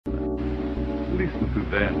listen to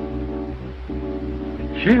them. The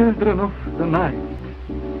children of the night.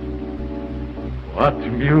 What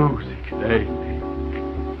music they make.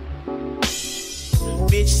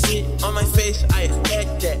 Bitch sit on my face, I attack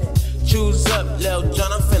that. Choose up, Lil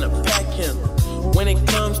John, I'm finna pack him. When it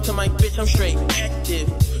comes to my bitch, I'm straight active.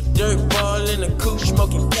 Dirt ball in the coupe,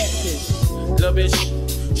 smoking cactus. Lil bitch,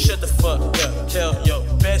 shut the fuck up. Tell your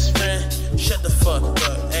best friend, shut the fuck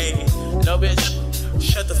up. Ayy, lil bitch,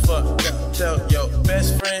 shut the fuck up. Tell your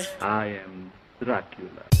best friend, I am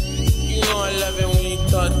Dracula. you know I love it when you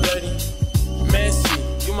talk dirty. Messy,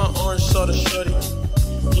 you my orange soda shorty.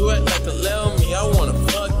 You act like a lil me, I wanna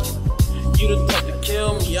fuck you. You the type to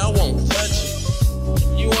kill me, I won't touch you.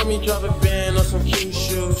 You want me drop a band on some cute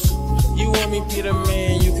shoes. You want me be the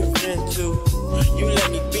man you can vent to. You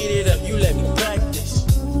let me beat it up, you let me practice.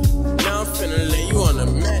 Now I'm finna lay you on the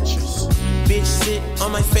mattress. Bitch sit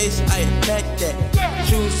on my face, I attack that.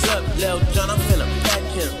 Choose up, Lil John, I'm finna pack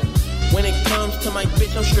him. When it comes to my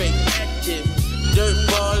bitch, I'm straight active. Dirt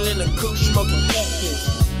ball in the coupe, smoking cactus.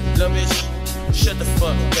 Lil bitch, shut the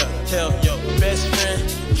fuck up. Tell your best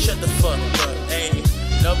friend, shut the fuck up. Ayy,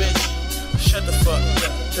 lil bitch, shut the fuck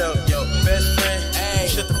up. Tell your best friend, ayy,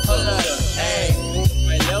 shut the fuck up. Ayy,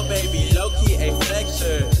 my lil baby low-key a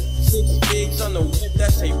flexer. 6 figs on the whip,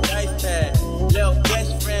 that's a price tag. Lil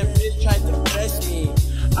best friend bitch tried to bless me.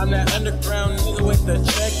 I'm that underground nigga with the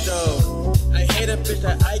check though. I hate a bitch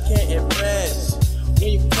that I can't impress. When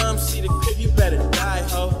you come see the crib, you better die,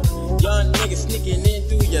 ho. Young nigga sneaking in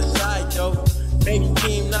through your side, though. Baby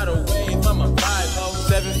Keem, not a wave, I'm a vibe, ho.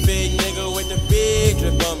 7-fig nigga with the big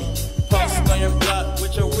drip on me. Post on your block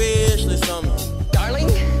with your wish list on me. Darling,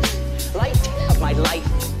 light of my life,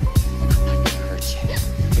 I'm not gonna hurt you.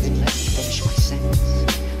 You didn't let me finish my sentence.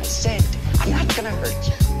 I said, I'm not gonna hurt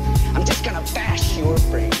you. I'm just gonna bash your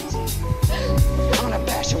brains. I'm gonna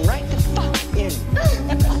bash them right the fuck in.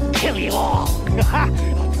 I'll kill you all.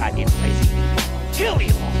 I'll drive you crazy. I'll kill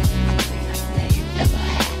you all. I'm a nightmare you never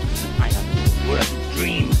had. I am the worst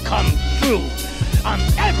dream come true. I'm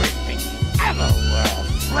everything you ever were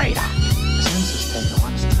afraid of. The census taker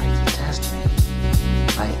once tried to test me.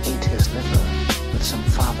 I ate his liver with some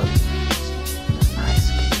fava beans.